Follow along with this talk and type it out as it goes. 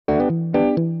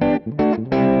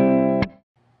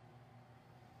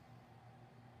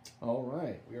All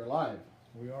right, we are live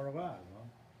We are alive,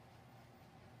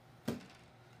 huh?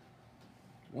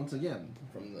 once again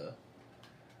from the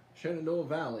Shenandoah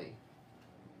Valley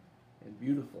in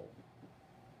beautiful,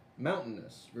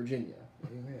 mountainous Virginia.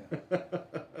 Amen.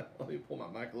 Let me pull my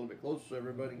mic a little bit closer so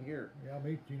everybody can hear. Yeah,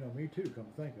 me too. Come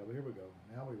to think of it, here we go.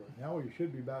 Now we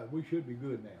should be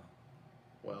good now.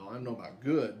 Well, I don't know about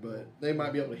good, but they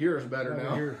might be able to hear us better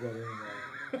now. Hear us better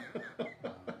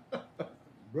anyway.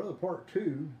 Brother, part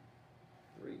 2.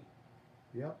 3.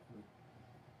 Yep.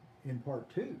 In part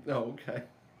 2. Oh, okay.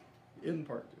 In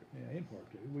part 2. Yeah, in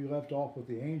part 2. We left off with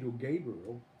the angel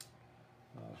Gabriel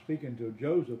speaking to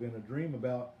Joseph in a dream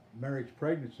about Mary's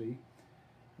pregnancy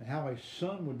and how a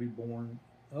son would be born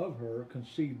of her,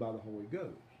 conceived by the Holy Ghost.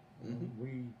 Mm-hmm.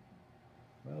 We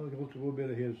looked a little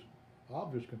bit of his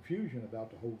obvious confusion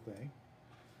about the whole thing.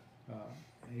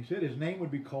 And he said his name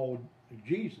would be called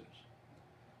Jesus,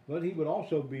 but he would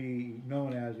also be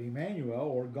known as Emmanuel,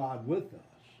 or God with us.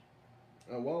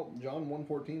 Well, John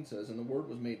 1:14 says, "And the Word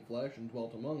was made flesh and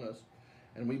dwelt among us,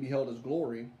 and we beheld His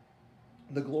glory.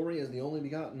 The glory is the only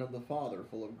begotten of the Father,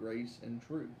 full of grace and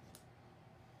truth."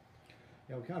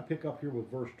 Yeah, we kind of pick up here with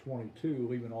verse 22,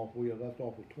 leaving off, we had left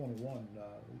off with 21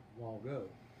 a while ago.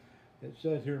 It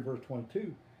says here in verse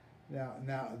 22,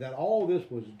 now that all this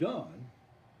was done,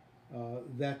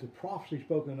 that the prophecy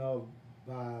spoken of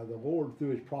by the Lord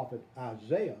through his prophet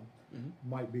Isaiah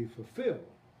might be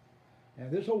fulfilled. And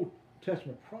this Old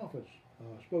Testament prophet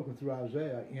spoken through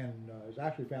Isaiah is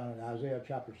actually found in Isaiah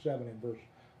chapter 7 and verse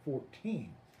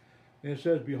 14. And it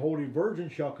says, "Behold, a virgin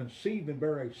shall conceive and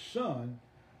bear a son,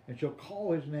 and shall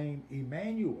call his name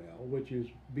Emmanuel," which is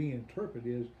being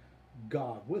interpreted as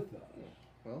God with us.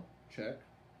 Well,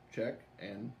 check,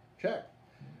 and check.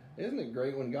 Isn't it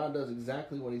great when God does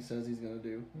exactly what He says He's going to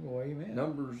do? Well, amen.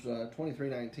 Numbers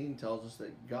 23:19 tells us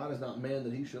that God is not man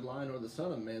that He should lie, nor the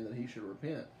Son of Man that He should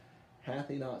repent. Hath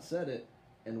He not said it,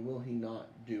 and will He not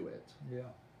do it? Yeah,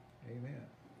 amen.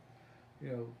 You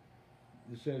know,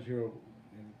 it says here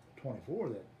in 24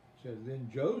 that says, "Then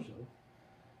Joseph,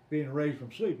 being raised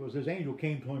from sleep," was his angel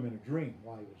came to him in a dream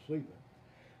while he was sleeping.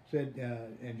 Said,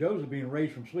 and Joseph, being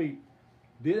raised from sleep,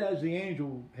 did as the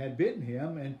angel had bidden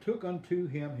him, and took unto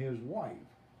him his wife.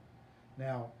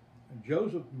 Now,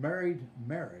 Joseph married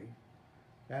Mary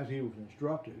as he was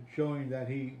instructed, showing that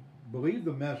he believed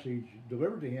the message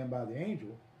delivered to him by the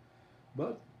angel,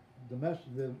 but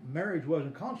the marriage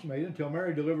wasn't consummated until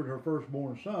Mary delivered her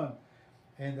firstborn son,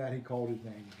 and that he called his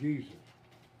name Jesus.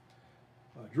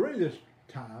 During this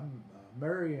time,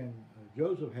 Mary and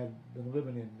Joseph had been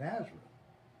living in Nazareth.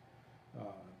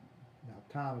 Now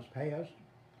time has passed.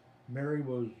 Mary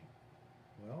was,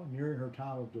 nearing her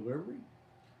time of delivery,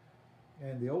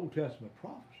 and the Old Testament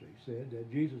prophecy said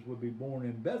that Jesus would be born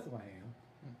in Bethlehem,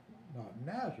 not in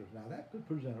Nazareth. Now that could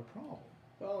present a problem.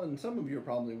 Well, and some of you are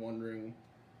probably wondering,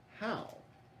 how?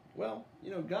 Well,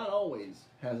 God always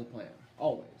has a plan.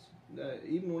 Always.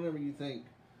 Even whenever you think,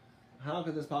 how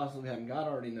could this possibly happen? God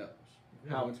already knows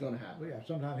how it's going to happen. Well, yeah,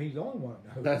 sometimes He's the only one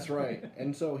that knows. That's right.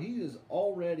 And so He has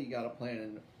already got a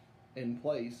plan in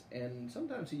place, and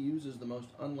sometimes He uses the most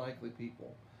unlikely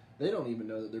people. They don't even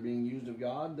know that they're being used of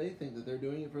God. They think that they're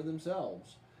doing it for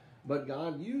themselves. But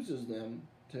God uses them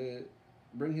to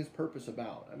bring His purpose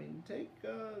about. I mean, take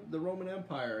the Roman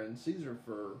Empire and Caesar,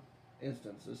 for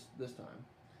instance, this time.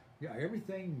 Yeah,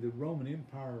 everything the Roman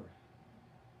Empire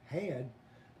had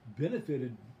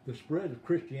benefited the spread of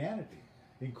Christianity,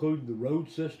 including the road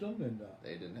system, and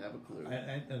they didn't have a clue.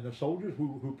 And the soldiers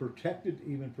who protected.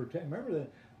 Remember that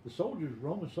the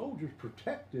Roman soldiers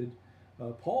protected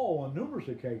Paul on numerous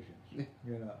occasions.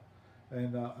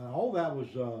 And all that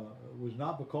was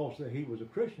not because that he was a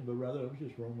Christian, but rather it was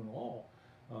just Roman law.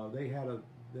 They were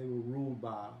ruled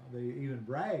by. They even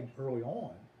bragged early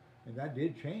on, and that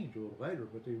did change a little later.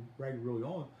 But they bragged early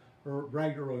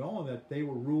on that they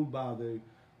were ruled by the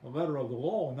letter of the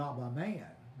law, and not by man.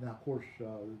 Now, of course,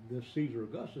 this Caesar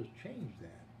Augustus changed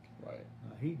that. Right.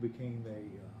 He became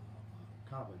a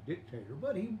kind of a dictator,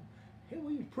 but he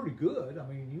was pretty good. I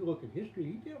mean, you look at history;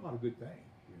 he did a lot of good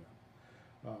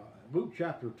things. Luke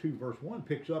chapter 2, verse 1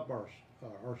 picks up our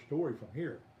story from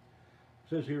here. It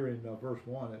says here in verse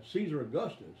 1 that Caesar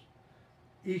Augustus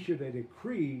issued a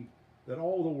decree that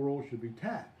all the world should be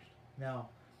taxed. Now,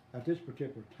 at this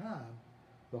particular time,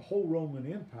 the whole Roman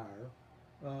Empire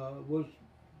was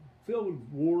filled with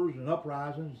wars and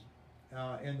uprisings,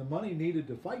 and the money needed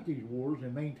to fight these wars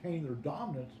and maintain their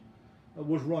dominance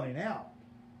was running out.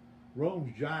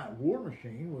 Rome's giant war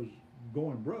machine was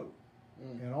going broke,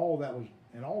 and all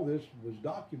this was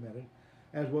documented,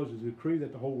 as was the decree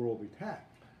that the whole world be taxed.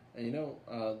 And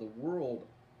the world,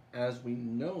 as we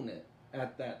known it,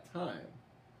 at that time.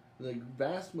 The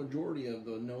vast majority of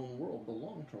the known world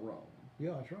belonged to Rome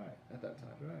Yeah, that's right. at that time.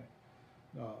 That's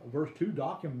right. Verse 2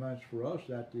 documents for us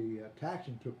that the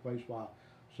taxing took place while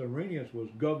Cyrenius was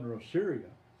governor of Syria,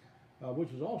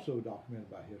 which is also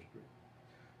documented by history.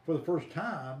 For the first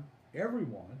time,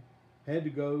 everyone had to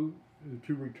go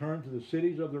to return to the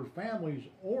cities of their families,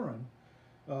 Oran,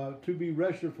 to be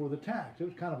registered for the tax. It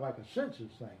was kind of like a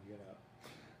census thing, you know.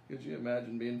 Could you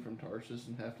imagine being from Tarsus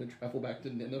and having to travel back to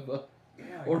Nineveh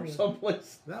Yeah, or you know,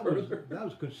 someplace that further?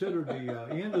 was considered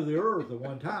the end of the earth at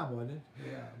one time, wasn't it?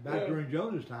 Yeah. Back Yeah. during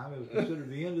Jonah's time, it was considered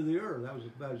the end of the earth. That was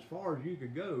about as far as you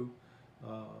could go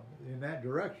in that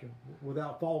direction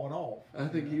without falling off. I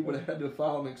think he would have had to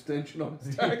file an extension on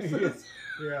his taxes.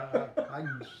 Yeah, I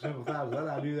can sympathize with that.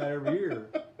 I do that every year.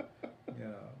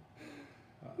 You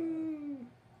know,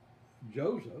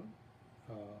 Joseph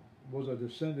was a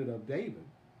descendant of David,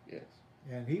 Yes.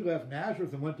 and he left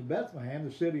Nazareth and went to Bethlehem,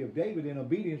 the city of David, in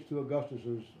obedience to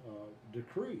Augustus's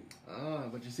decree.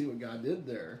 But you see what God did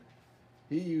there.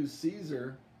 He used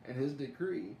Caesar and his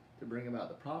decree to bring about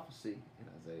the prophecy in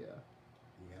Isaiah.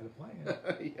 He had a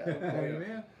plan. He had a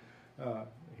plan. Amen.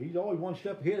 He's always one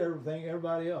step ahead of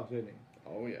everybody else, isn't he?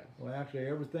 Oh, yeah. Well, actually,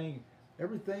 everything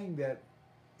that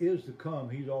is to come,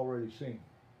 he's already seen.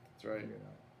 That's right. You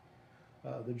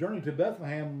know. The journey to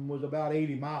Bethlehem was about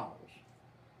 80 miles.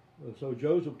 So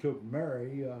Joseph took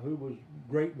Mary, who was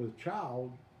great with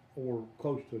child or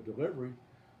close to delivery,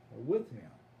 with him.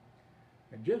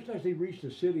 And just as they reached the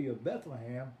city of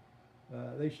Bethlehem,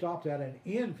 they stopped at an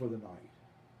inn for the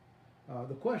night.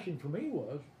 The question for me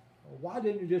was, why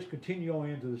didn't you just continue on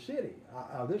into the city?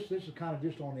 This is kind of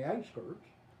just on the outskirts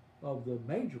of the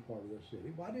major part of the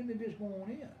city. Why didn't they just go on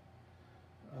in?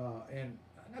 And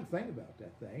I got to think about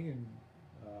that thing, and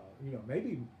you know,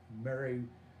 maybe Mary,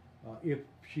 if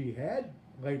she had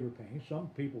labor pains, some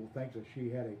people think that she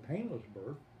had a painless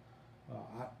birth.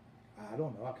 I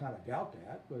don't know. I kind of doubt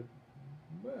that, but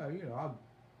well, you know, I'll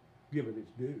give it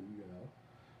its due. You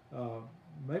know,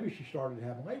 maybe she started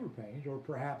having labor pains, or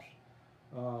perhaps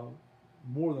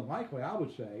more than likely, I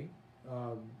would say,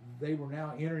 they were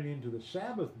now entering into the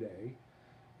Sabbath day,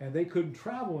 and they couldn't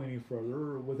travel any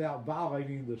further without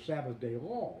violating the Sabbath day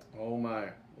law. Oh, my.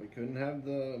 We couldn't have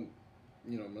the,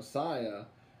 Messiah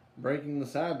breaking the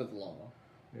Sabbath law.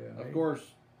 Yeah, Of course,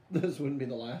 this wouldn't be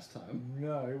the last time.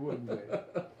 No, it wouldn't be.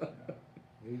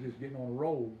 He's just getting on a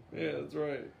roll. Yeah, that's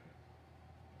right.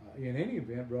 In any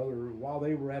event, brother, while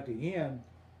they were at the inn,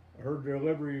 her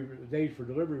days for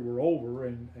delivery were over,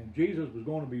 and Jesus was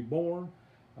going to be born,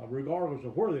 regardless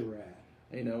of where they were at.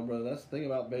 You know, brother, that's the thing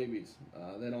about babies.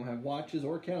 They don't have watches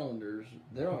or calendars.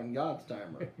 They're on God's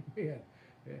timer. Yeah.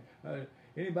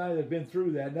 Anybody that's been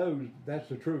through that knows that's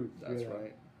the truth. That's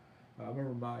right. I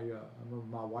remember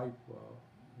my wife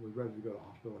was ready to go to the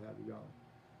hospital and have a young.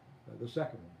 The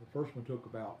second one, the first one took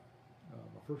about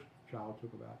my first child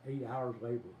took about 8 hours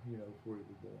labor, before he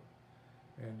was born.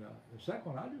 And the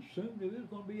second one, I just assumed it was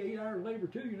going to be 8 hours labor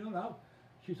too, And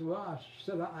she said, "Well,"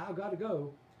 I got to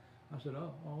go. I said,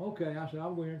 "Oh, okay." I said,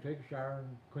 "I'll go here and take a shower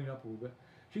and clean up a little bit."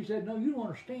 She said, "No, you don't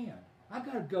understand. I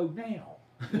got to go now."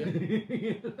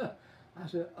 Yeah. I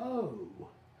said, "Oh."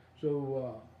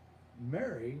 So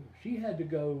Mary, she had to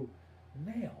go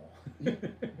now.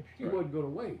 She wasn't going to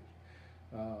wait.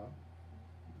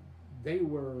 They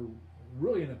were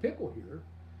really in a pickle here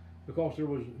because there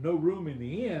was no room in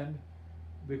the inn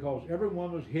because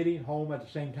everyone was heading home at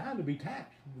the same time to be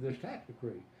taxed with this tax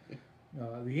decree.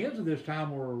 The inns of this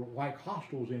time were like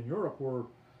hostels in Europe where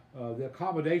the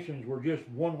accommodations were just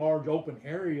one large open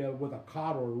area with a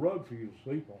cot or a rug for you to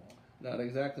sleep on. Not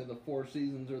exactly the Four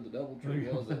Seasons or the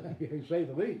DoubleTree, was it? To say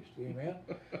the least, amen.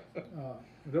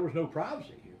 There was no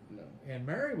privacy here. No. And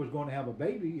Mary was going to have a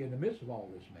baby in the midst of all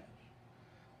this mess.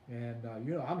 And,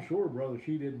 I'm sure, brother,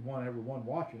 she didn't want everyone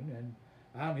watching. And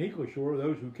I'm equally sure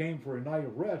those who came for a night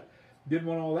of rest didn't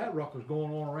want all that ruckus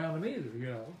going on around them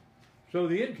either, So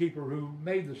the innkeeper who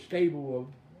made the stable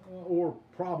or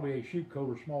probably a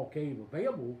sheepcote or small cave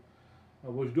available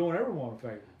was doing everyone a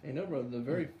favor. Brother, the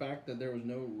very fact that there was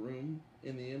no room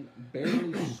in the inn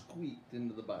barely squeaked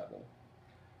into the Bible.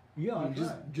 Yeah,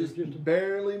 just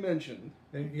barely mentioned.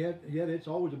 And yet it's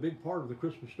always a big part of the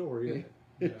Christmas story, isn't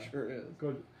it? It sure is.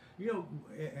 Because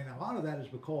and a lot of that is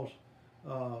because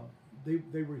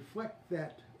they reflect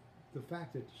that the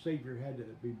fact that the Savior had to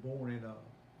be born in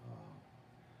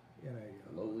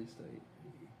a lowly state.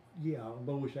 Yeah, a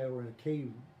lowly state or in a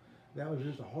cave. That was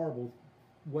just a horrible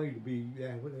way to be,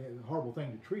 a horrible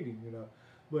thing to treat him,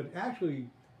 But actually,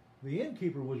 the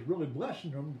innkeeper was really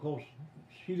blessing him because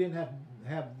she didn't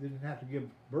have to give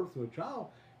birth to a child.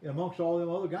 amongst all them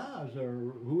other guys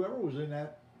or whoever was in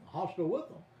that hostel with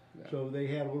them. Yeah. So they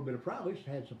had a little bit of privacy,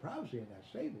 had some privacy in that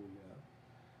stable,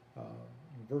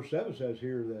 verse 7 says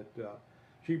here that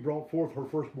she brought forth her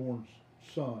firstborn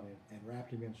son and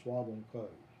wrapped him in swaddling clothes.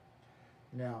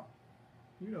 Now,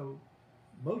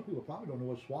 most people probably don't know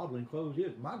what swaddling clothes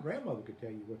is. My grandmother could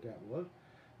tell you what that was.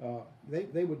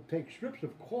 They would take strips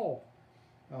of cloth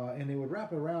and they would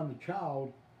wrap it around the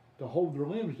child to hold their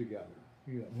limbs together.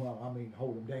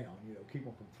 Hold them down. Keep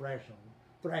them from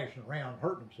thrashing around,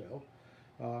 hurting themselves.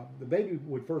 The baby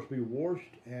would first be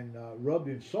washed and rubbed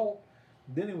in salt.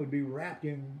 Then it would be wrapped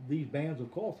in these bands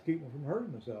of cloth to keep them from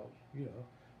hurting themselves.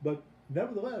 But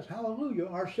nevertheless, hallelujah,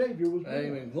 our Savior was born.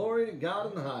 Amen. Glory to God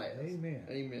in the highest. Amen.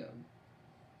 Amen.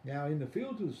 Now, in the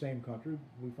fields of the same country,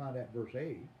 we find that verse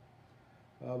 8,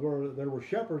 where there were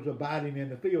shepherds abiding in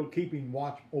the field, keeping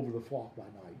watch over the flock by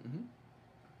night. Mm-hmm.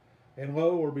 And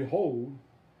lo, or behold,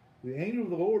 the angel of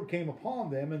the Lord came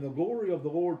upon them, and the glory of the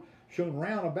Lord shone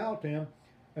round about them,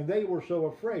 and they were so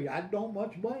afraid. I don't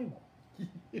much blame them.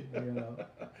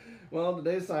 Well,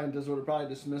 today's scientists would have probably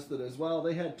dismissed it as, well,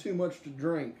 they had too much to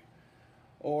drink.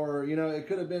 Or, it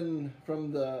could have been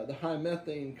from the high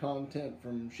methane content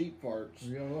from sheep farts,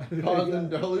 causing them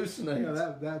to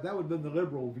hallucinate. That would have been the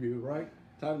liberal view, right?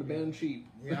 Time to ban sheep.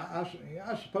 I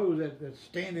suppose that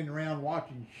standing around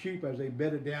watching sheep as they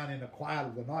bedded down in the quiet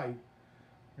of the night,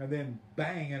 and then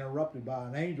bang, interrupted by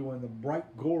an angel in the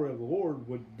bright glory of the Lord,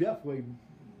 would definitely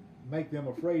make them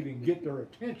afraid and get their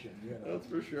attention. That's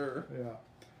for sure. Yeah.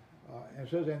 And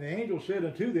it says, and the angel said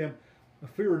unto them,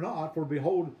 fear not, for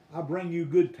behold, I bring you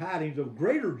good tidings of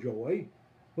greater joy,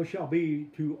 which shall be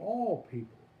to all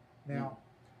people. Now,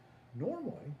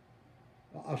 normally,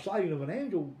 a sighting of an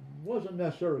angel wasn't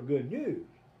necessarily good news.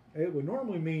 It would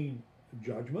normally mean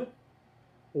judgment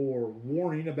or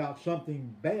warning about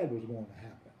something bad was going to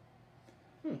happen.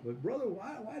 But brother,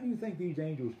 why do you think these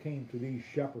angels came to these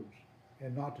shepherds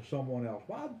and not to someone else?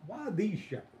 Why these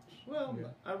shepherds? Well,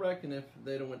 I reckon if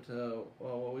they'd have went to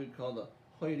what we'd call the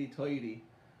hoity-toity,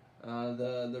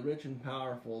 the rich and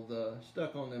powerful, the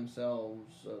stuck on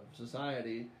themselves of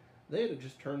society, they'd have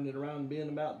just turned it around being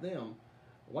about them.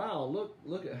 Wow,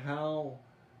 look at how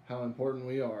important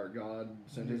we are. God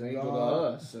sent His angel to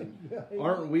us, and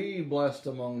aren't we blessed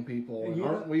among people? And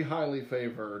aren't we highly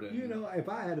favored? And, if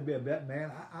I had to be a bet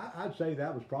man, I'd say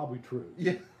that was probably true.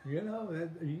 Yeah.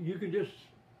 You can just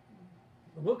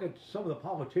look at some of the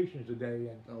politicians today,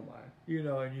 and oh my,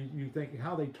 and you think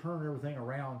how they turn everything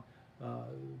around.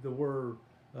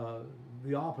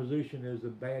 The opposition is the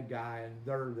bad guy and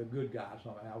they're the good guy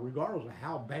somehow, regardless of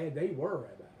how bad they were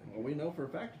about it. Well, we know for a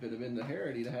fact if it had been the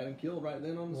Herod, he'd have had him killed right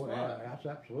then on the spot. That's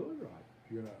absolutely right.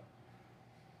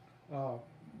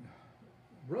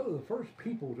 Brother, the first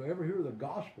people to ever hear the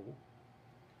gospel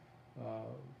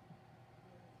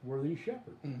were these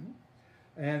shepherds. Mm-hmm.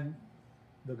 And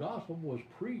the gospel was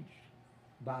preached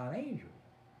by an angel.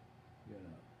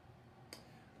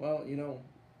 Well,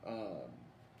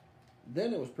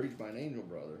 then it was preached by an angel,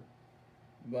 brother.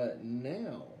 But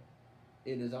now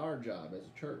it is our job as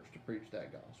a church to preach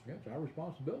that gospel. Yeah, it's our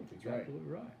responsibility. That's You're right.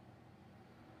 absolutely right.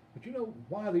 But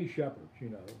why these shepherds?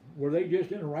 Were they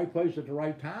just in the right place at the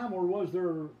right time, or was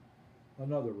there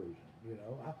another reason?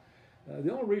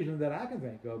 The only reason that I can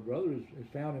think of, brother, is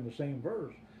found in the same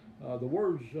verse. The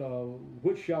words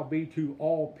 "which shall be to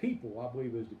all people," I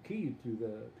believe, is the key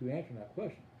to answering that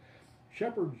question.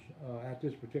 Shepherds at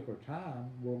this particular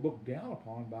time were looked down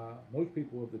upon by most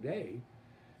people of the day,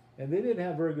 and they didn't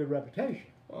have a very good reputation.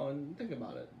 Well, and think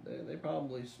about it. They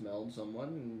probably smelled someone,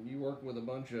 and you work with a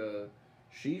bunch of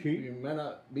sheep. You may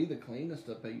not be the cleanest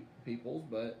of peoples,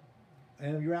 but...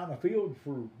 And if you're out in the field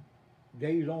for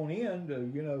days on end,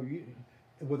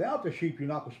 without the sheep, you're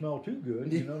not going to smell too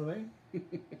good, you know what I mean?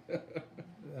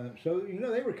 So,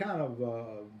 they were kind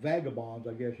of vagabonds,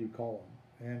 I guess you'd call them.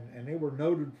 And they were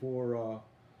noted for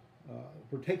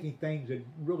taking things that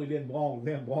really didn't belong to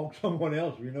them, belonged to someone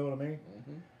else, you know what I mean?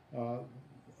 Mm-hmm.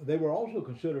 They were also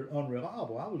considered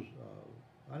unreliable.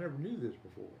 I never knew this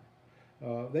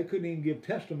before. They couldn't even give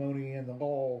testimony in the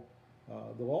law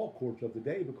courts of the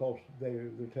day because their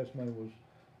testimony was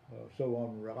so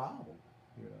unreliable.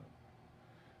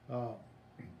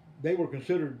 They were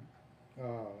considered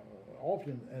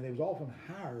often, and they was often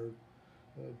hired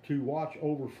to watch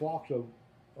over flocks of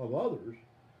others,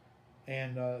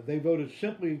 and they voted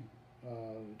simply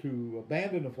to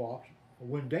abandon the flocks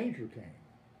when danger came.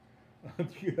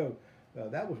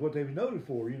 That was what they was noted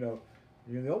for.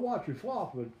 They'll watch your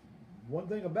flock, but one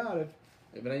thing about it,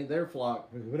 if it ain't their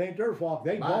flock,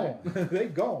 they gone. They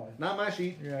gone. Not my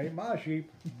sheep. Yeah, ain't my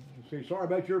sheep. Say sorry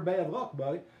about your bad luck,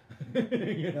 buddy.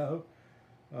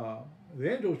 The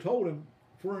angels told him,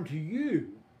 "For unto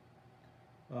you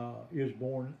is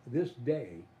born this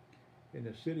day in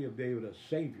the city of David a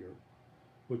Savior,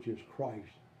 which is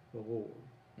Christ the Lord."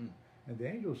 Mm. And the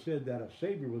angel said that a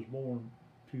Savior was born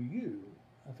to you.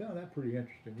 I found that pretty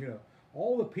interesting. You know,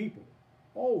 all the people,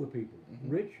 Mm-hmm.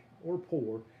 rich or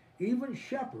poor, even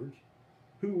shepherds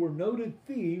who were noted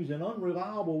thieves and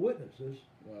unreliable witnesses.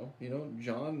 Well, you know,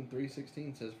 John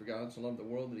 3:16 says, "For God so loved the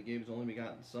world that he gave his only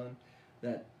begotten Son,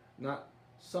 that not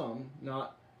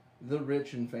the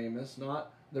rich and famous,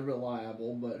 not the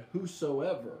reliable, but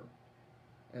whosoever."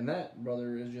 And that,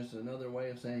 brother, is just another way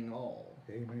of saying all.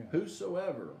 Amen.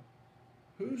 Whosoever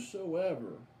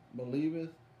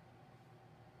believeth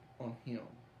on him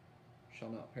shall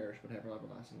not perish but have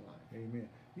everlasting life. Amen.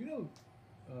 You know,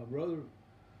 brother,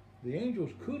 the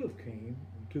angels could have came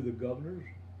to the governors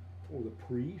or the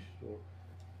priests, or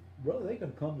brother, they could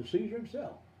have come to Caesar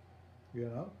himself, you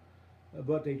know,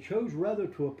 but they chose rather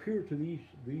to appear to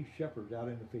these shepherds out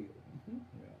in the field. Mm-hmm.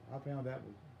 Yeah, I found that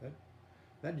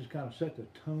just kind of set the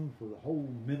tone for the whole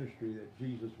ministry that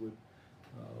Jesus would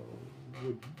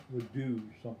do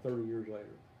some 30 years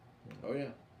later. You know. Oh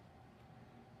yeah.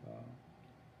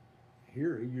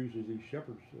 Here he uses these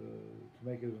shepherds to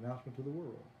make his announcement to the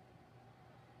world.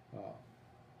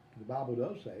 The Bible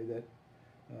does say that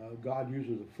God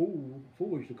uses the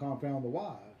foolish to confound the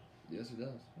wise. Yes, it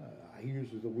does. He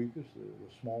uses the weakest,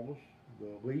 the smallest,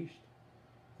 the least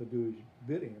to do his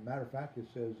bidding. As a matter of fact, it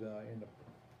says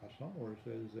somewhere it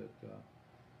says that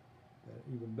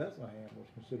even Bethlehem was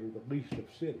considered the least of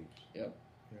cities. Yep.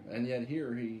 You know. And yet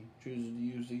here he chooses to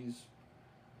use these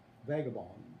Vagabond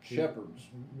shepherds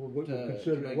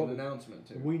to make an announcement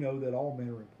to. We know that all men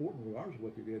are important, regardless of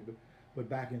what they did, but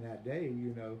back in that day,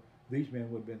 you know, these men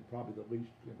would have been probably the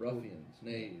least important. Ruffians,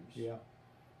 knaves. Yeah,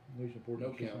 least important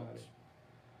No in society.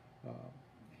 counts.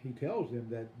 He tells them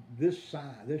that this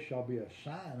shall be a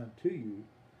sign unto you,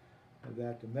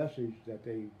 that the message that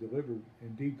they delivered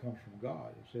indeed comes from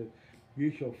God. It says,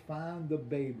 "You shall find the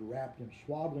babe wrapped in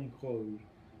swaddling clothes,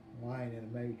 lying in a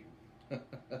manger."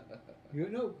 You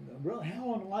know, brother,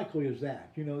 how unlikely is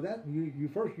that? You know, that you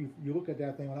look at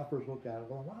that thing. When I first looked at it,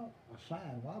 well, wow, a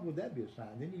sign. Why would that be a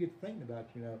sign? Then you get thinking about,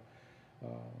 you know,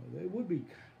 it would be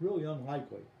really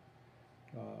unlikely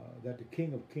that the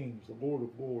King of Kings, the Lord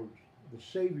of Lords, the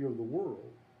Savior of the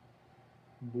world,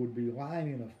 would be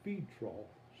lying in a feed trough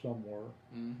somewhere,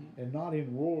 Mm-hmm. and not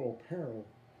in royal apparel,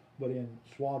 but in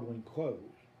swaddling clothes,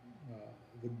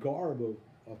 the garb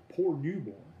of poor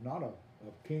newborn, not of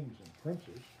kings and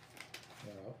princes.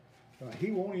 You know,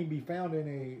 he won't even be found in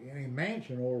a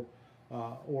mansion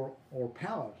or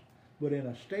palace, but in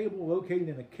a stable located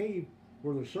in a cave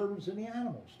where the servants and the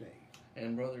animals stay.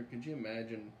 And brother, could you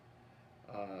imagine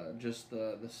just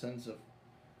the sense of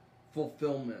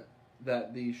fulfillment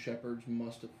that these shepherds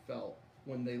must have felt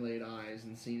when they laid eyes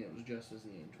and seen it was just as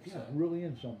the angel said? Really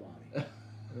in somebody,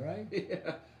 right?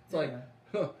 Yeah, it's like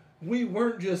we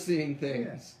weren't just seeing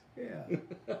things. Yeah.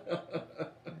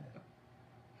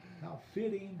 How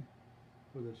fitting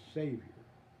for the Savior,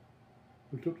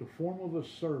 who took the form of a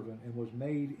servant and was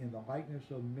made in the likeness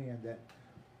of men, that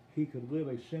he could live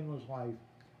a sinless life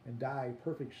and die a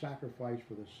perfect sacrifice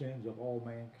for the sins of all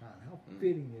mankind. How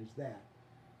fitting is that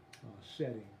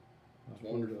setting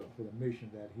for the mission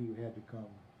that he had to come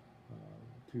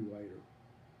to later.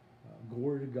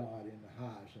 Glory to God in the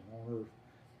highest, and on earth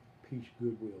peace,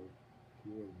 goodwill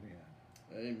toward men.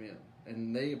 Amen.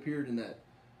 And they appeared in that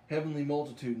heavenly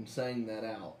multitude and sang that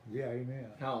out. Yeah, amen.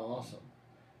 How awesome.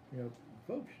 You know,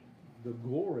 folks, the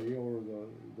glory or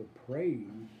the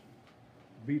praise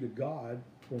be to God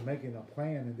for making a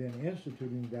plan and then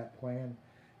instituting that plan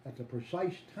at the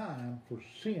precise time for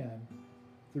sin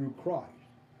through Christ.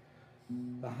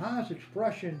 The highest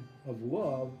expression of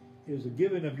love is the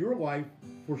giving of your life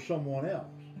for someone else.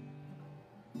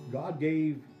 God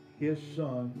gave his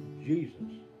son,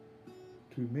 Jesus,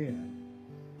 to men,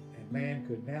 and man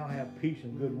could now have peace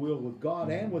and goodwill with God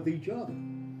and with each other.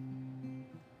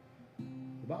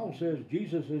 The Bible says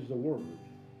Jesus is the Word,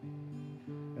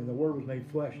 and the Word was made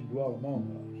flesh and dwelt among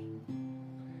us.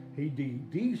 He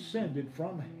descended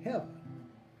from heaven,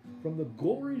 from the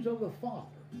glories of the Father,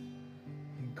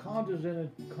 and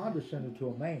condescended to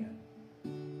a man,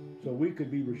 so we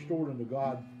could be restored unto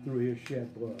God through his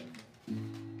shed blood.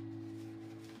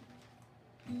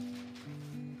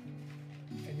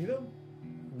 And you know,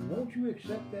 won't you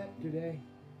accept that today?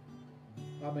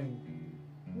 I mean,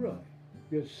 really.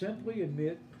 Just simply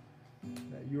admit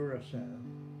that you're a sinner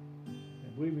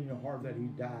and believe in your heart that he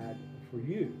died for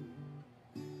you.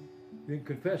 Then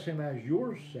confess him as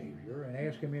your Savior and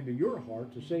ask him into your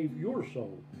heart to save your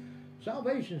soul.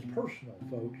 Salvation's personal,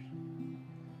 folks.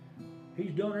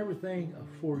 He's done everything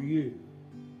for you.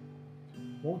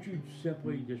 Won't you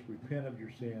simply just repent of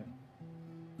your sin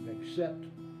and accept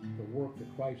the work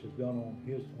that Christ has done on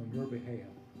your behalf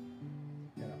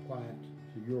and apply it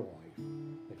to your life,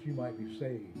 that you might be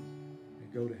saved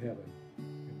and go to heaven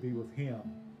and be with Him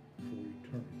for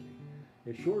eternity.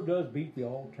 It sure does beat the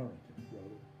alternative,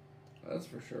 brother. That's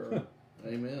for sure.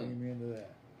 Amen. Amen to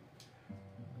that.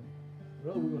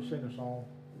 Brother, we're going to sing a song.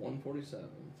 147.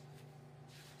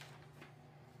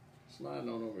 Sliding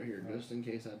on over here just in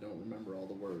case I don't remember all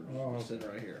the words. Oh, Just sitting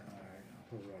right here. All right, I'll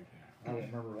put it right there. I don't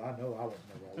remember. I know I won't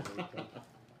remember all the words.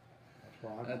 That's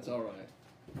why. That's all right.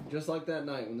 Just like that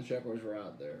night when the shepherds were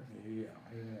out there. Yeah,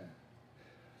 amen.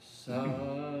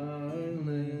 Silent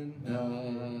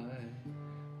night,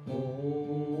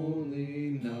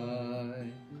 holy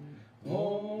night,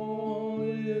 all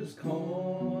is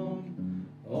calm,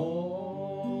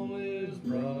 all is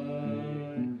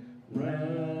bright,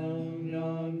 round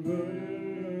yon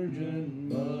virgin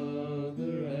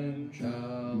mother and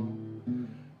child,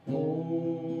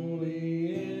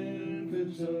 holy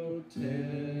infant so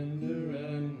tender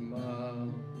and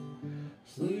mild,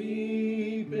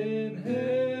 sleep in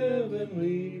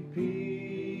heavenly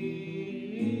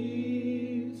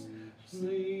peace,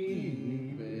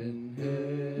 sleep in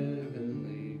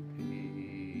heavenly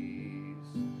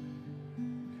peace.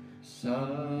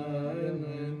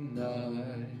 Silent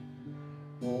night,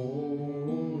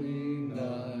 holy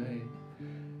night,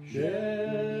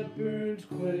 shepherds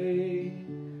quake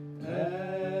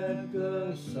at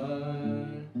the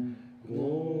sight,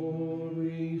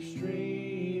 glory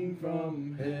stream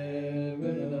from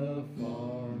heaven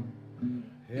afar,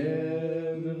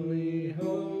 heavenly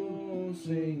hosts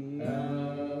sing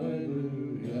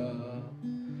hallelujah,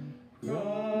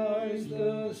 Christ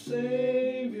the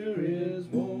Savior is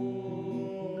born,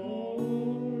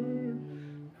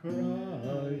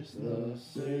 Christ the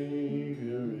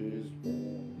Savior is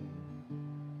born.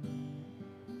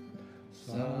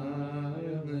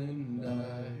 Silent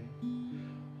night,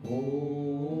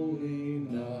 holy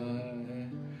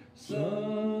night,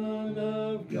 Son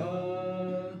of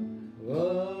God,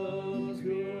 love's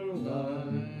pure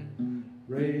light,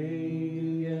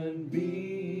 radiant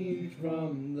beams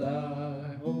from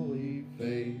thy holy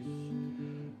face,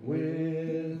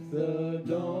 with the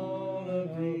dawn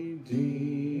of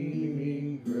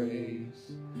redeeming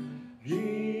grace.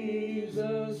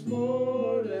 Jesus,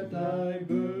 Lord, at thy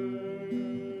birth,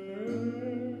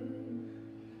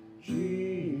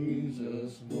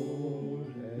 Jesus, Lord,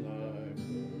 at thy birth.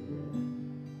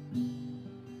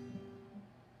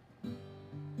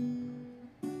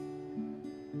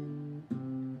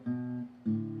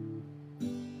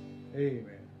 Amen.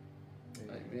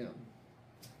 Amen.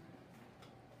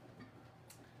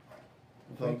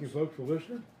 Thank you, folks, for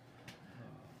listening.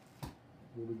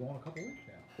 We'll be going a couple weeks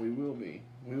now. We will be.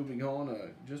 We will be gone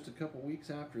just a couple weeks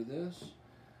after this.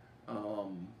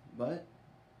 But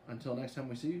until next time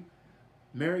we see you,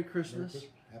 Merry Christmas,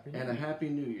 Happy New and a Year. Happy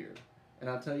New Year. And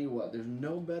I'll tell you what, there's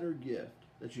no better gift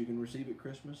that you can receive at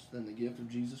Christmas than the gift of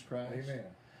Jesus Christ. Amen.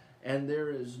 And there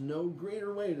is no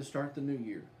greater way to start the new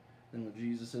year than with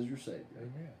Jesus as your Savior.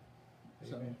 Amen.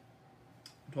 So, Amen.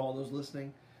 to all those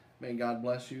listening, may God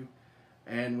bless you.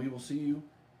 And we will see you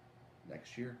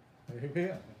next year. Amen.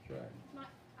 That's right.